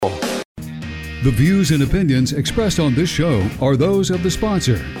The views and opinions expressed on this show are those of the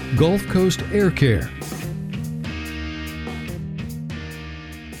sponsor, Gulf Coast Air Care.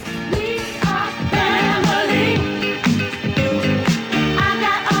 We are family. I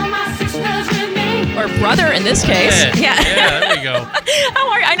got all my sisters with me. Or brother in this case. Yeah, there you go. How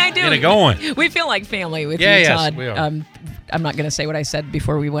are you? And I do. Get it going. We feel like family with Yeah, you, yes, Todd. we are. I'm not going to say what I said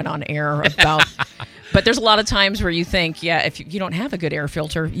before we went on air about. But there's a lot of times where you think, if you don't have a good air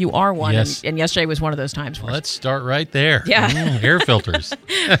filter, you are one. Yes. And yesterday was one of those times. Let's start right there. Yeah. Air filters.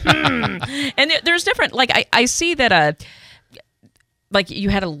 And there's different, like I see that, like you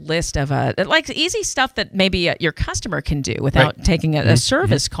had a list of like easy stuff that maybe your customer can do without taking a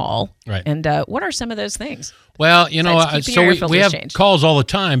service call. Right. And what are some of those things? Well, Besides keeping so your air we filters have changed. calls all the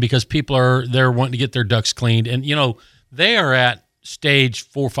time because people are there wanting to get their ducts cleaned, and they are at stage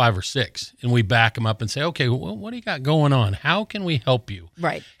 4, 5, or 6, and we back them up and say, okay, well, what do you got going on? How can we help you?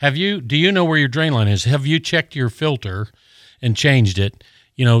 Right. Do you know where your drain line is? Have you checked your filter and changed it?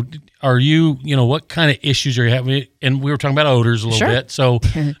 Are you, what kind of issues are you having? And we were talking about odors a little bit. So,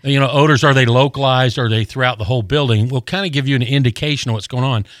 odors, are they localized? Are they throughout the whole building? We'll kind of give you an indication of what's going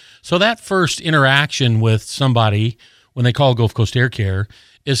on. So that first interaction with somebody when they call Gulf Coast Air Care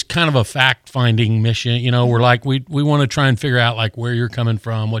is kind of a fact-finding mission. We're like, we want to try and figure out like where you're coming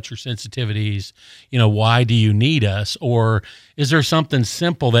from, what's your sensitivities, why do you need us? Or is there something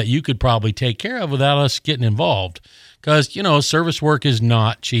simple that you could probably take care of without us getting involved? Because, service work is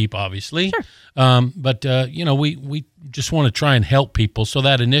not cheap, obviously. Sure. But we just want to try and help people. So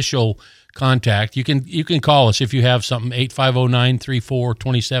that initial contact, you can call us if you have something,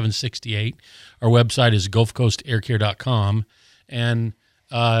 850-934-2768. Our website is gulfcoastaircare.com. And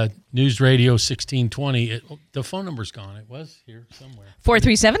News Radio 1620. The phone number's gone. It was here somewhere.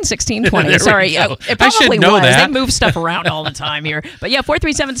 437-1620. Sorry. There we go. It I should probably know was. that. They move stuff around all the time here. But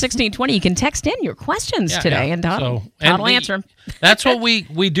 437-1620. You can text in your questions today, and Todd will answer them. That's what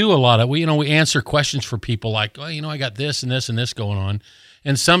we do a lot of. We answer questions for people like, I got this and this and this going on.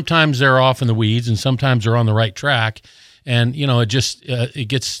 And sometimes they're off in the weeds and sometimes they're on the right track. And, it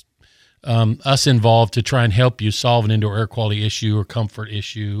gets us involved to try and help you solve an indoor air quality issue or comfort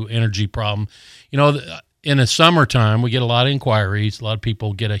issue, energy problem. In the summertime, we get a lot of inquiries. A lot of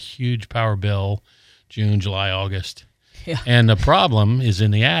people get a huge power bill, June, July, August. Yeah. And the problem is in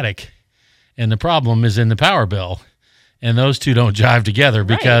the attic, and the problem is in the power bill. And those two don't jive together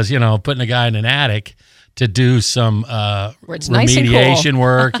because, putting a guy in an attic to do some Where it's nice and remediation cool.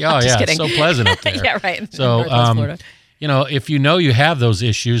 work. Oh, yeah, kidding. it's so pleasant up there. Yeah, right. So, Northwest Florida. if you have those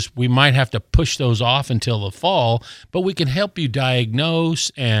issues, we might have to push those off until the fall, but we can help you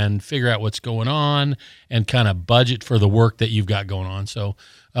diagnose and figure out what's going on and kind of budget for the work that you've got going on. So,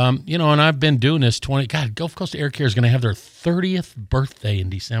 and I've been doing this Gulf Coast Air Care is going to have their 30th birthday in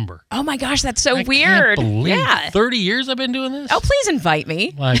December. Oh, my gosh, that's so I weird. can't believe yeah. 30 years I've been doing this? Oh, please invite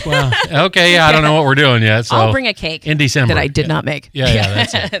me. Like, well, okay, yeah, I don't know what we're doing yet. So I'll bring a cake in December that I did not make. Yeah,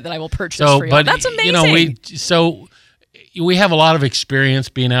 that's it. that I will purchase for you. But That's amazing. we have a lot of experience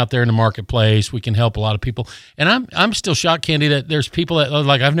being out there in the marketplace. We can help a lot of people. And I'm still shocked, Candy, that there's people that are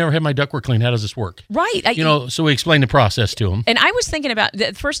like, I've never had my ductwork cleaned. How does this work? Right. So we explain the process to them. And I was thinking about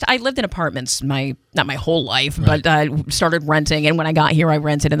first. I lived in apartments not my whole life, but I started renting. And when I got here, I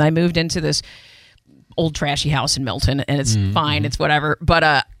rented, and I moved into this old trashy house in Milton. And it's fine, it's whatever.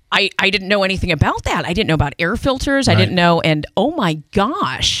 But I didn't know anything about that. I didn't know about air filters. I didn't know, and oh my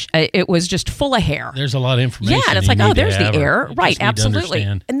gosh, it was just full of hair. There's a lot of information. Yeah, and it's like, there's the air, right? Absolutely,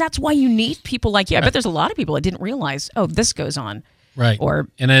 and that's why you need people like you. I bet there's a lot of people that didn't realize, this goes on. Right.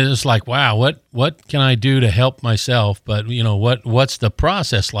 And it's like, wow, what can I do to help myself? But what's the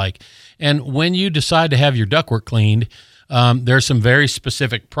process like? And when you decide to have your ductwork cleaned, there's some very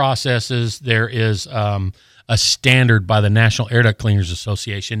specific processes. There is a standard by the National Air Duct Cleaners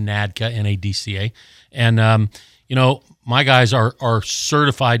Association, NADCA, N-A-D-C-A, and my guys are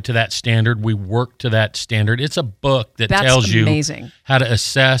certified to that standard. We work to that standard. It's a book that tells you how to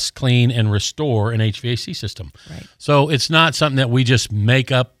assess, clean, and restore an HVAC system. Right. So it's not something that we just make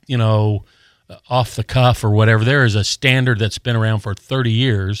up, off the cuff or whatever. There is a standard that's been around for 30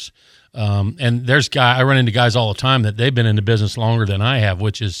 years. And I run into guys all the time that they've been in the business longer than I have,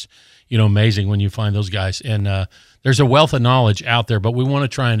 which is, amazing when you find those guys. And there's a wealth of knowledge out there, but we want to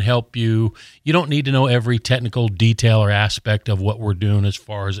try and help you. You don't need to know every technical detail or aspect of what we're doing as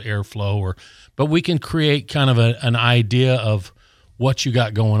far as airflow, but we can create kind of an idea of what you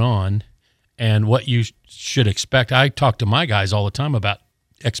got going on and what you should expect. I talk to my guys all the time about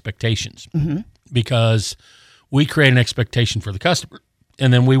expectations because we create an expectation for the customer,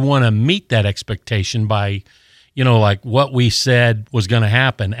 and then we want to meet that expectation by like what we said was going to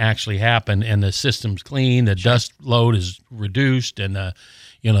happen actually happened, and the system's clean, the dust load is reduced, and the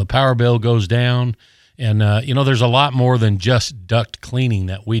power bill goes down. And there's a lot more than just duct cleaning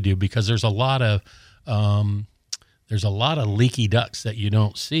that we do, because there's a lot of leaky ducts that you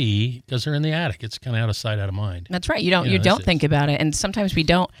don't see because they're in the attic. It's kind of out of sight, out of mind. That's right. You don't think about it, and sometimes we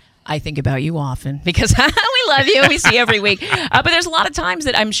don't. I think about you often because we love you. We see you every week. But there's a lot of times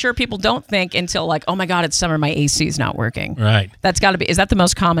that I'm sure people don't think until like, oh my God, it's summer, my AC is not working. Right. That's got to be. Is that the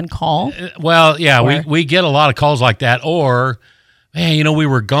most common call? Well, yeah, we get a lot of calls like that. Or, man, we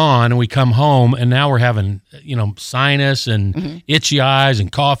were gone and we come home and now we're having, sinus and itchy eyes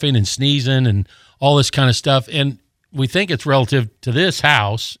and coughing and sneezing and all this kind of stuff. And we think it's relative to this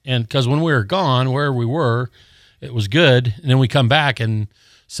house. And because when we were gone, where we were, it was good. And then we come back and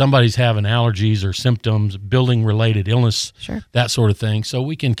somebody's having allergies or symptoms, building-related illness, that sort of thing. So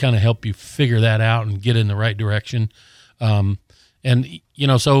we can kind of help you figure that out and get in the right direction. So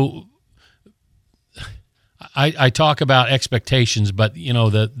I talk about expectations, but,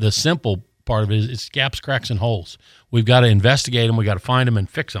 the simple part of it is it's gaps, cracks, and holes. We've got to investigate them. We've got to find them and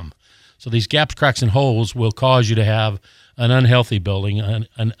fix them. So these gaps, cracks, and holes will cause you to have an unhealthy building, an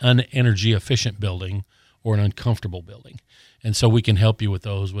unenergy efficient building, or an uncomfortable building. And so we can help you with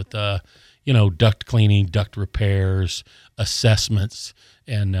those with, duct cleaning, duct repairs, assessments.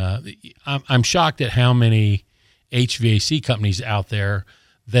 And I'm shocked at how many HVAC companies out there,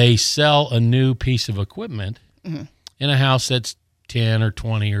 they sell a new piece of equipment in a house that's 10 or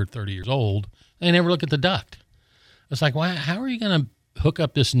 20 or 30 years old. They never look at the duct. It's like, well, how are you going to hook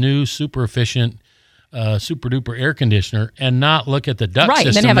up this new super efficient super duper air conditioner and not look at the duct system,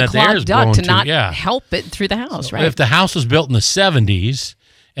 and then have that a the air clogged is duct blowing to not help it through the house, So right? If the house was built in the 70s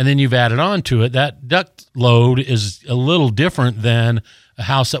and then you've added on to it, that duct load is a little different than a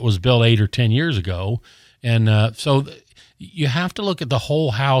house that was built 8 or 10 years ago. And so you have to look at the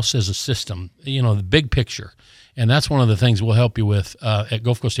whole house as a system, the big picture. And that's one of the things we'll help you with at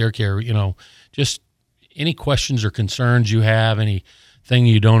Gulf Coast Air Care. Just any questions or concerns you have, anything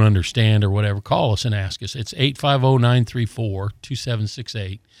you don't understand or whatever, call us and ask us. It's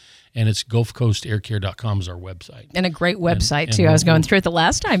 850-934-2768, and it's GulfCoastAirCare.com is our website. And a great website, too. I was going through it the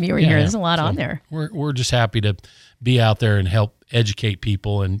last time you were here. There's a lot on there. We're just happy to be out there and help educate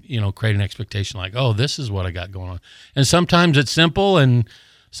people and, create an expectation like, oh, this is what I got going on. And sometimes it's simple, and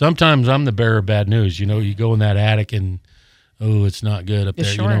sometimes I'm the bearer of bad news. You go in that attic and, oh, it's not good up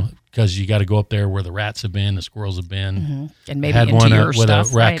there, because you got to go up there where the rats have been, the squirrels have been. And maybe I had into one your with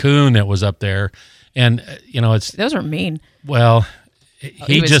stuff, a raccoon that was up there. And, it's... Those are mean. Well,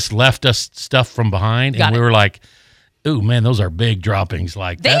 he just left us stuff from behind, and we were like, ooh, man, those are big droppings.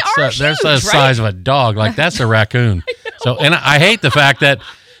 Like, they're the size of a dog. Like, that's a raccoon. So, and I hate the fact that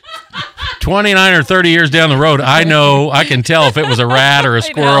 29 or 30 years down the road, I can tell if it was a rat or a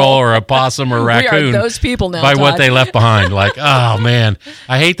squirrel or a possum or a raccoon. We are those people now, by Todd. what they left behind. Like, oh man,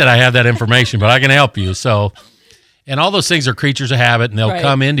 I hate that I have that information, but I can help you. So, and all those things are creatures of habit, and they'll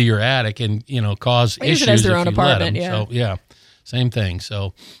come into your attic and cause issues as their if own you apartment. let them. So yeah, same thing.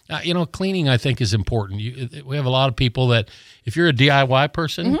 So cleaning I think is important. We have a lot of people that if you're a DIY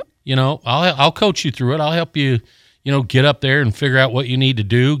person, I'll coach you through it. I'll help you. Get up there and figure out what you need to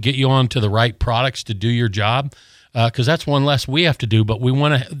do, get you onto the right products to do your job, because that's one less we have to do. But we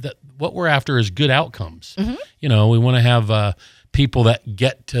want to. What we're after is good outcomes. We want to have people that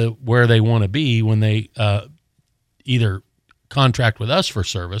get to where they want to be when they either contract with us for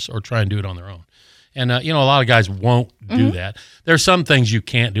service or try and do it on their own. And a lot of guys won't do that. There's some things you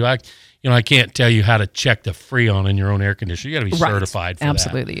can't do. I can't tell you how to check the Freon in your own air conditioner. You got to be certified for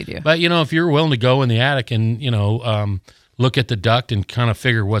Absolutely, that. you do. But, if you're willing to go in the attic and, look at the duct and kind of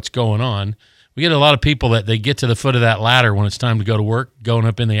figure what's going on, we get a lot of people that they get to the foot of that ladder when it's time to go to work, going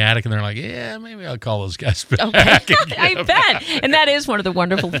up in the attic, and they're like, yeah, maybe I'll call those guys back. Okay. I bet. And that is one of the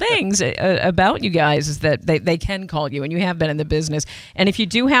wonderful things about you guys is that they can call you, and you have been in the business. And if you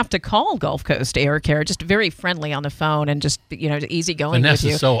do have to call Gulf Coast Air Care, just very friendly on the phone and just, easy going with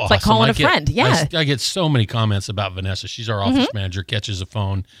you. Vanessa's so awesome. It's like calling a friend. Yeah. I get so many comments about Vanessa. She's our office manager, catches the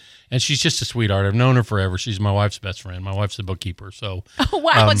phone. And she's just a sweetheart. I've known her forever. She's my wife's best friend. My wife's the bookkeeper. So, oh,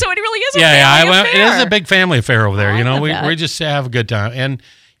 wow. So it really is a family affair. It is a big family affair over there. We We just have a good time. And,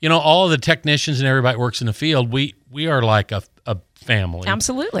 all of the technicians and everybody that works in the field, we are like a family.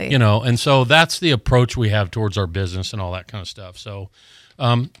 Absolutely. And so that's the approach we have towards our business and all that kind of stuff. So,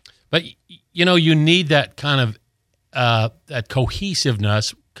 but, you need that kind of that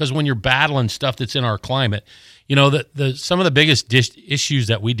cohesiveness, because when you're battling stuff that's in our climate, some of the biggest issues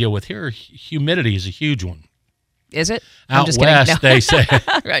that we deal with here, humidity is a huge one. Is it? I'm Out just west, kidding. No. they say.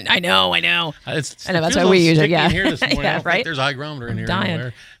 I know. It's, I know, that's feels why a we little use it, sticky yeah. in here this morning. Yeah, I don't right? think there's a hygrometer in here dying.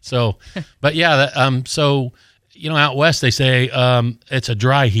 anywhere. So, but yeah, so out west they say it's a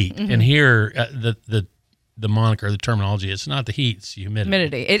dry heat, and here the moniker, the terminology, it's not the heat, it's the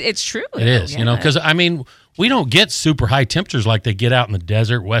humidity. It's true. It is, because we don't get super high temperatures like they get out in the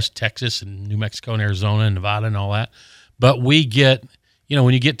desert, West Texas and New Mexico and Arizona and Nevada and all that. But we get,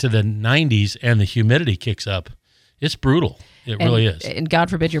 when you get to the 90s and the humidity kicks up, it's brutal. It really is. And God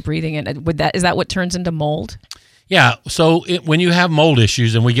forbid you're breathing in. Is that what turns into mold? Yeah. So when you have mold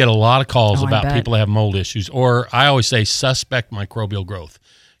issues, and we get a lot of calls I about bet. people that have mold issues, or I always say suspect microbial growth,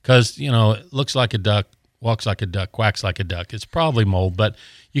 because, it looks like a duck, walks like a duck, quacks like a duck. It's probably mold, but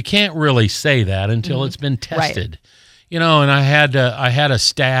you can't really say that until it's been tested. And I had a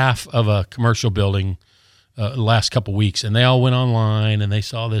staff of a commercial building the last couple weeks, and they all went online and they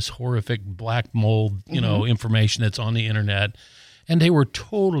saw this horrific black mold, information that's on the internet, and they were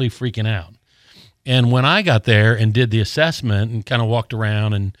totally freaking out. And when I got there and did the assessment and kind of walked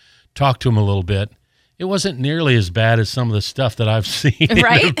around and talked to them a little bit, it wasn't nearly as bad as some of the stuff that I've seen in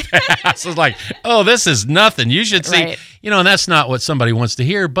the past. It's like, oh, this is nothing. You should see, Right. And that's not what somebody wants to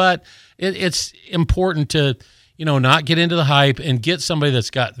hear, but it's important to, not get into the hype and get somebody that's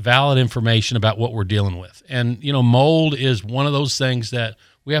got valid information about what we're dealing with. And, mold is one of those things that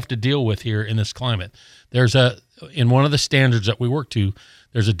we have to deal with here in this climate. In one of the standards that we work to,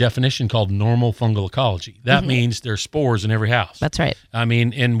 there's a definition called normal fungal ecology. That means there's spores in every house. That's right.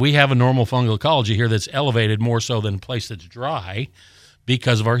 And we have a normal fungal ecology here that's elevated more so than a place that's dry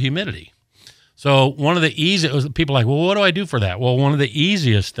because of our humidity. So one of the easiest, people are like, well, what do I do for that? Well, one of the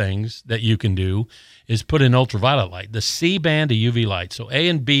easiest things that you can do is put in ultraviolet light, the C band of UV light. So A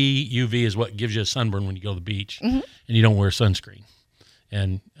and B UV is what gives you a sunburn when you go to the beach and you don't wear sunscreen.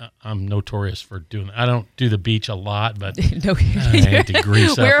 And I'm notorious for doing that. I don't do the beach a lot, but No, I hate to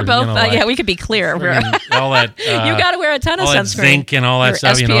grease up. we're and, both. We could be clear. all that. You got to wear a ton of all that sunscreen. zinc and all that Your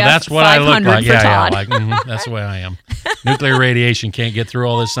stuff. SPF That's what I look 500 like. for Yeah, Todd. that's the way I am. Nuclear radiation can't get through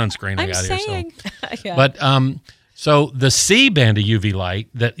all this sunscreen I I'm got saying. here. So, Yeah. but so the C band of UV light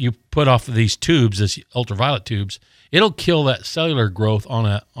that you put off of these tubes, this ultraviolet tubes, it'll kill that cellular growth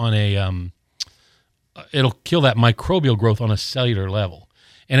it'll kill that microbial growth on a cellular level.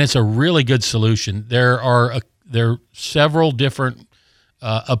 And it's a really good solution. There are several different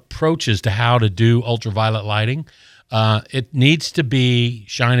approaches to how to do ultraviolet lighting. It needs to be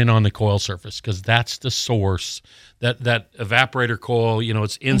shining on the coil surface because that's the source. That evaporator coil,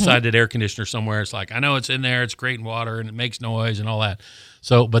 it's inside that air conditioner somewhere. It's like, I know it's in there. It's creating water and it makes noise and all that.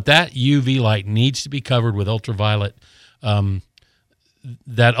 So, but that UV light needs to be covered with ultraviolet. The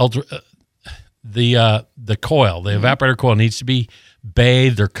coil, the evaporator coil needs to be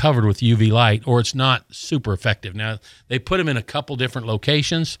bathed or covered with UV light, or it's not super effective. Now, they put them in a couple different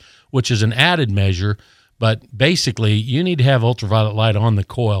locations, which is an added measure, but basically you need to have ultraviolet light on the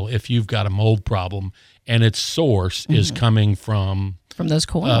coil if you've got a mold problem and its source is coming from those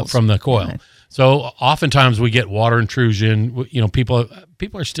coils. from the coil. Okay. So oftentimes we get water intrusion. People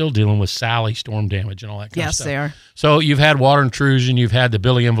are still dealing with Sally storm damage and all that kind of stuff. Yes, they are. So you've had water intrusion, you've had the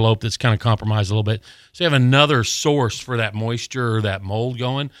building envelope that's kind of compromised a little bit. So you have another source for that moisture or that mold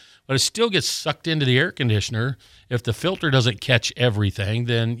going, but it still gets sucked into the air conditioner. If the filter doesn't catch everything,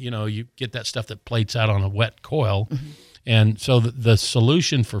 then you get that stuff that plates out on a wet coil. And so the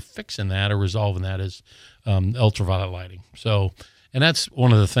solution for fixing that or resolving that is ultraviolet lighting. So, and that's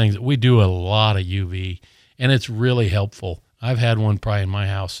one of the things that we do a lot of UV, and it's really helpful. I've had one probably in my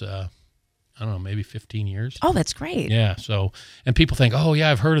house, I don't know, maybe 15 years. Oh, that's great. Yeah. So, and people think, oh yeah,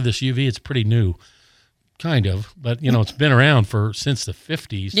 I've heard of this UV. It's pretty new. Kind of, but it's been around since the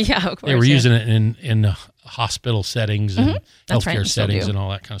 50s. Yeah, of course. They were using it in hospital settings and That's right, healthcare we still settings do. and all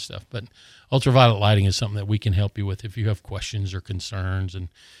that kind of stuff. But ultraviolet lighting is something that we can help you with if you have questions or concerns. And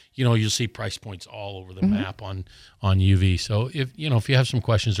you'll see price points all over the map on UV. So if you have some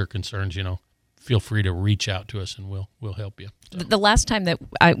questions or concerns, feel free to reach out to us and we'll help you. So. The last time that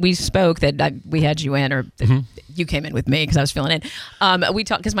we spoke, we had you in, or you came in with me because I was filling in. We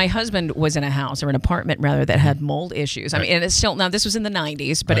talked because my husband was in a house or an apartment rather that had mold issues. I mean, and it's still now. This was in the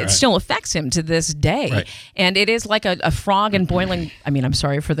 90s, but it still affects him to this day. Right. And it is like a frog in boiling. I mean, I'm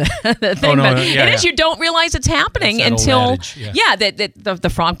sorry for the thing, no, but yeah, it is. You don't realize it's happening That's that old until adage, the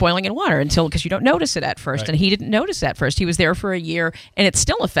frog boiling in water because you don't notice it at first. Right. And he didn't notice it at first. He was there for a year, and it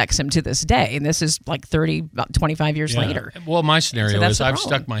still affects him to this day. And this is like 25 years later. Well, my scenario that's is the I've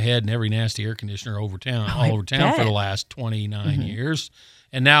problem. stuck my head in every nasty air conditioner all over town bet. for the last 29 years.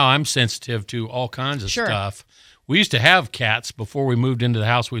 And now I'm sensitive to all kinds of Sure. stuff. We used to have cats before we moved into the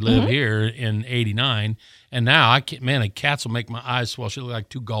house we live here in 89. And now the cats will make my eyes swell. She look like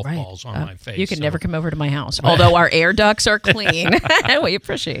two golf balls on my face. You can never come over to my house, although our air ducts are clean. We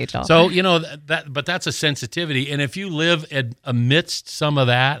appreciate y'all. So but that's a sensitivity, and if you live amidst some of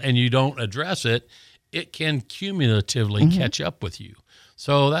that and you don't address it, it can cumulatively catch up with you.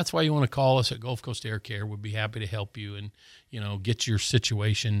 So that's why you want to call us at Gulf Coast Air Care. We'd be happy to help you and get your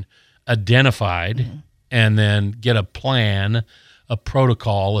situation identified, and then get a plan, a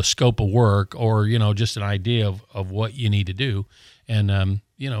protocol, a scope of work, or just an idea of what you need to do. And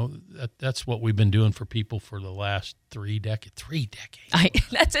that's what we've been doing for people for the last 3 decades. 3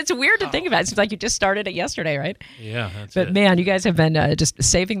 decades. It's weird to think about. It seems like you just started it yesterday, right? Yeah, but man, you guys have been just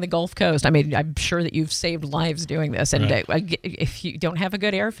saving the Gulf Coast. I mean, I'm sure that you've saved lives doing this. And if you don't have a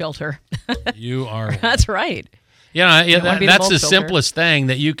good air filter, you are. That's right. That's the simplest thing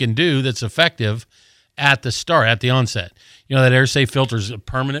that you can do that's effective at the start, at the onset. That AirSafe filter is a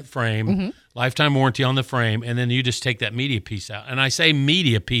permanent frame, lifetime warranty on the frame, and then you just take that media piece out. And I say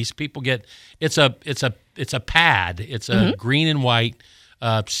media piece, people get it's a pad. It's a green and white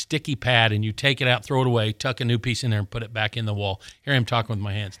sticky pad, and you take it out, throw it away, tuck a new piece in there, and put it back in the wall. Here I am talking with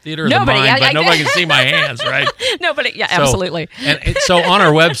my hands. Theater of the mind, but nobody can see my hands, right? Nobody, absolutely. So on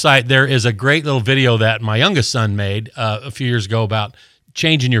our website, there is a great little video that my youngest son made a few years ago about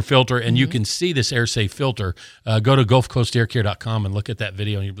changing your filter, and you can see this AirSafe filter. Go to GulfCoastAirCare.com and look at that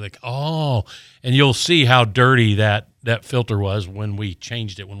video, and you'll be like, oh, and you'll see how dirty that filter was when we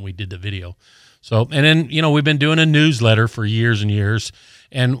changed it, when we did the video. So, and then, we've been doing a newsletter for years and years,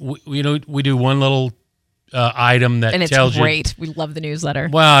 and we do one little item that tells you. And it's great. We love the newsletter.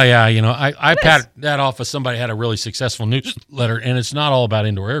 Well, yeah, I pat that off as somebody had a really successful newsletter, and it's not all about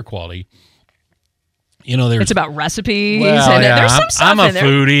indoor air quality. It's about recipes. Well, and there's some stuff I'm a in there.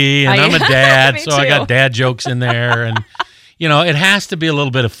 foodie, and I'm a dad, so I too. got dad jokes in there, and it has to be a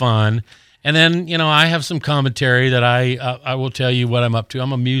little bit of fun. And then I have some commentary that I will tell you what I'm up to.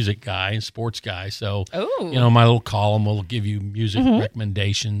 I'm a music guy and sports guy, so my little column will give you music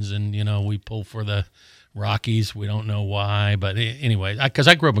recommendations, and we pull for the Rockies. We don't know why, but anyway, because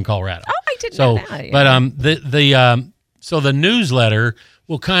I grew up in Colorado. Oh, I didn't know that. Yeah. But the newsletter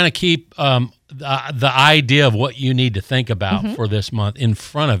will kind of keep the idea of what you need to think about for this month in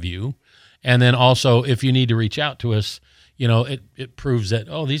front of you. And then also, if you need to reach out to us, it proves that,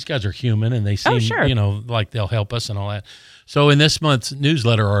 these guys are human and they seem, like they'll help us and all that. So in this month's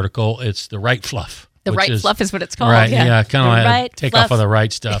newsletter article, it's the right fluff. The right fluff is what it's called. Right, yeah kind of right take fluff. off of the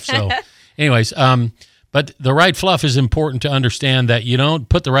right stuff. So anyways, but the right fluff is important to understand that you don't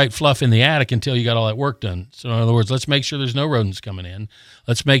put the right fluff in the attic until you got all that work done. So in other words, let's make sure there's no rodents coming in.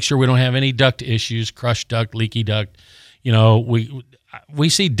 Let's make sure we don't have any duct issues, crushed duct, leaky duct. We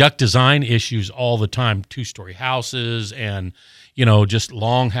see duct design issues all the time, 2-story houses and, just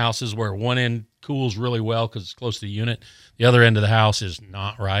long houses where one end cools really well because it's close to the unit. The other end of the house is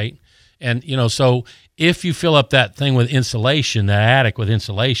not right. And, so if you fill up that thing with insulation, that attic with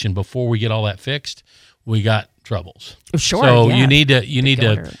insulation, before we get all that fixed, we got troubles. Sure. So yeah. you need to,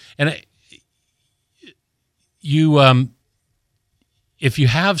 and if you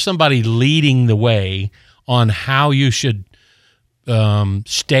have somebody leading the way on how you should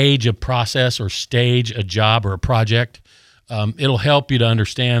stage a process or stage a job or a project, it'll help you to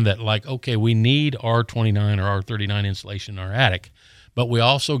understand that, like, okay, we need R29 or R39 insulation in our attic, but we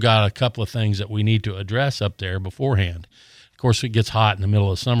also got a couple of things that we need to address up there beforehand. Of course, if it gets hot in the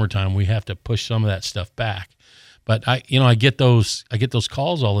middle of summertime, we have to push some of that stuff back. But I get those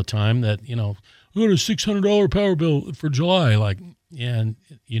calls all the time that, we got a $600 power bill for July. Like, yeah, and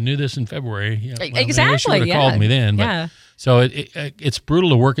you knew this in February. Yeah, well, exactly. You would have called me then. But, yeah. So it's brutal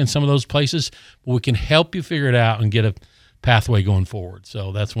to work in some of those places, but we can help you figure it out and get a pathway going forward.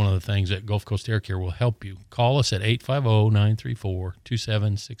 So that's one of the things that Gulf Coast Air Care will help you. Call us at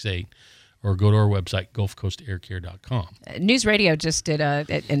 850-934-2768 or go to our website, GulfCoastAirCare.com. News Radio just did,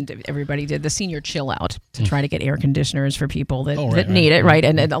 and everybody did, the senior chill out to try to get air conditioners for people that need it, right?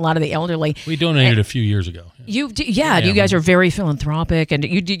 And a lot of the elderly. We donated a few years ago. You guys are very philanthropic, and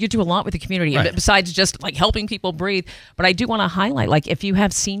you do a lot with the community, right. Besides just like helping people breathe. But I do want to highlight, like, if you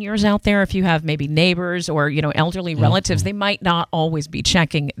have seniors out there, if you have maybe neighbors or elderly relatives, they might not always be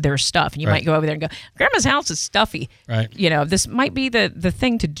checking their stuff, and you might go over there and go, "Grandma's house is stuffy." Right. This might be the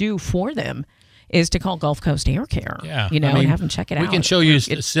thing to do for them. Is to call Gulf Coast Air Care, and have them check it out. We can show you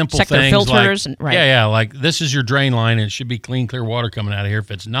simple check things their filters, like, like this is your drain line, and it should be clean, clear water coming out of here.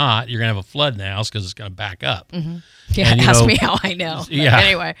 If it's not, you're going to have a flood in the house because it's going to back up. Mm-hmm. Yeah, and, ask me how I know. Yeah.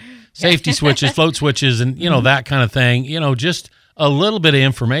 Anyway. Safety switches, float switches, and, that kind of thing. Just a little bit of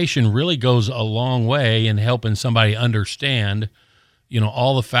information really goes a long way in helping somebody understand,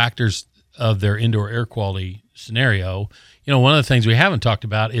 all the factors of their indoor air quality scenario. One of the things we haven't talked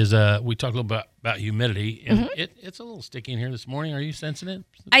about is we talked a little bit about humidity, and it's a little sticky in here this morning. Are you sensing it?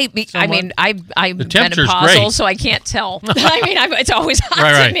 I'm The temperature's menopausal, great. so I can't tell. It's always hot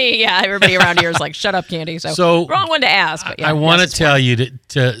Right. to me. Yeah, everybody around here is like, "Shut up, Candy." So wrong one to ask. But yeah, I want to it's tell you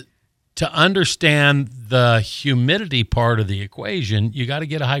to understand the humidity part of the equation, you got to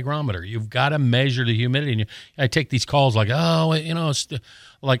get a hygrometer. You've got to measure the humidity. And I take these calls like, it's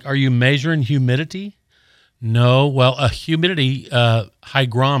like, are you measuring humidity? No. Well, a humidity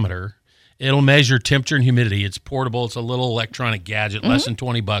hygrometer, it'll measure temperature and humidity. It's portable. It's a little electronic gadget, less than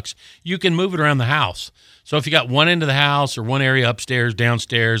 $20. You can move it around the house. So if you got one end of the house or one area upstairs,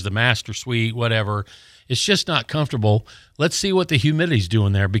 downstairs, the master suite, whatever, it's just not comfortable. Let's see what the humidity's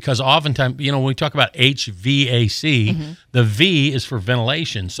doing there, because oftentimes, when we talk about HVAC, the V is for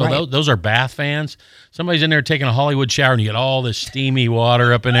ventilation. So those are bath fans. Somebody's in there taking a Hollywood shower, and you get all this steamy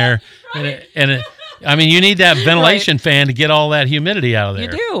water up in there. You need that ventilation fan to get all that humidity out of there.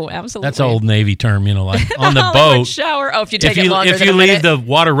 You do, absolutely. That's an old Navy term, like on the Hollywood boat. shower. Oh, if you take it longer if than you a leave minute. the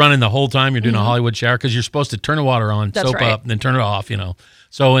water running the whole time, you're doing a Hollywood shower, because you're supposed to turn the water on, That's soap right. up, and then turn it off.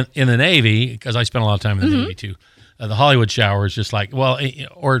 So in the Navy, because I spent a lot of time in the Navy too, the Hollywood shower is just like,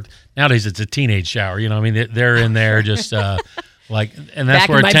 or nowadays it's a teenage shower. They're in there just like, and that's Back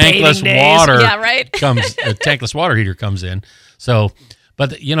in where my tankless bathing days. water Yeah, right. comes. A tankless water heater comes in. So,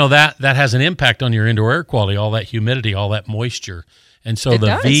 but that has an impact on your indoor air quality, all that humidity, all that moisture. And so It the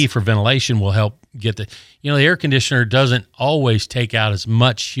does. V for ventilation will help get the air conditioner doesn't always take out as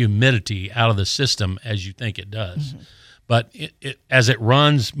much humidity out of the system as you think it does. But as it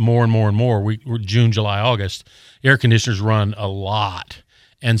runs more and more and more, we're June, July, August, air conditioners run a lot.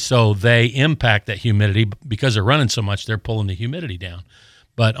 And so they impact that humidity because they're running so much, they're pulling the humidity down.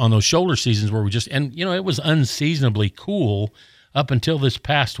 But on those shoulder seasons where it was unseasonably cool up until this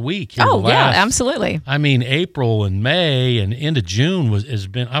past week. Here, Absolutely. April and May and into June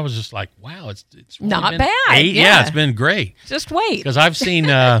I was just like, wow, it's really Not been bad. Yeah, it's been great. Just wait. Because I've seen,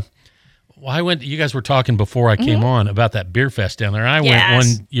 you guys were talking before I came on about that beer fest down there. I went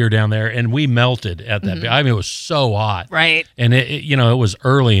one year down there and we melted at that beer. It was so hot. Right. And it was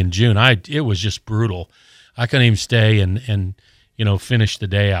early in June. It was just brutal. I couldn't even stay and finish the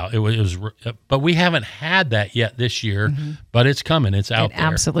day out. It was, but we haven't had that yet this year, but it's coming. It's out It there.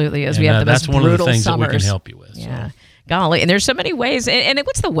 absolutely is. And, We have the that's most one of the brutal things summers. that we can help you with. Yeah. So. Golly. And there's so many ways. And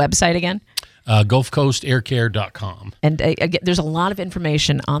what's the website again? GulfCoastAirCare.com. And again, there's a lot of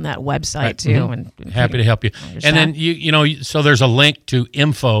information on that website too. And Happy to help you. And then so there's a link to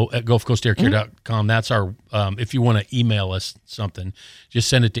info@GulfCoastAirCare.com. That's our if you want to email us something, just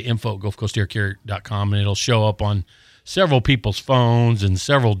send it to info@GulfCoastAirCare.com, and it'll show up on several people's phones and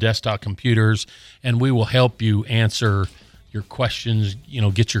several desktop computers, and we will help you answer your questions.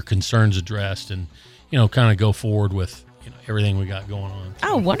 Get your concerns addressed, and kind of go forward with everything we got going on.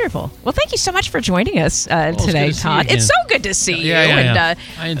 Oh, wonderful. Well, thank you so much for joining us it's good today, to see you Todd. again. It's so good to see you. Yeah. And,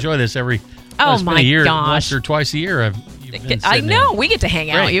 I enjoy this it's Oh, been my a year, gosh. once or twice a year. I know. We get to hang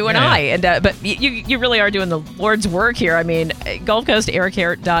out, Great. you and Yeah, I. And but you really are doing the Lord's work here.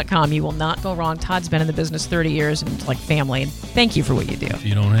 GulfCoastAirCare.com. You will not go wrong. Todd's been in the business 30 years and it's like family. And thank you for what you do. If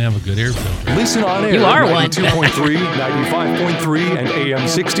you don't have a good air filter. Listen on air. You are one. 92.3, 95.3, and AM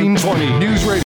 1620. News Radio.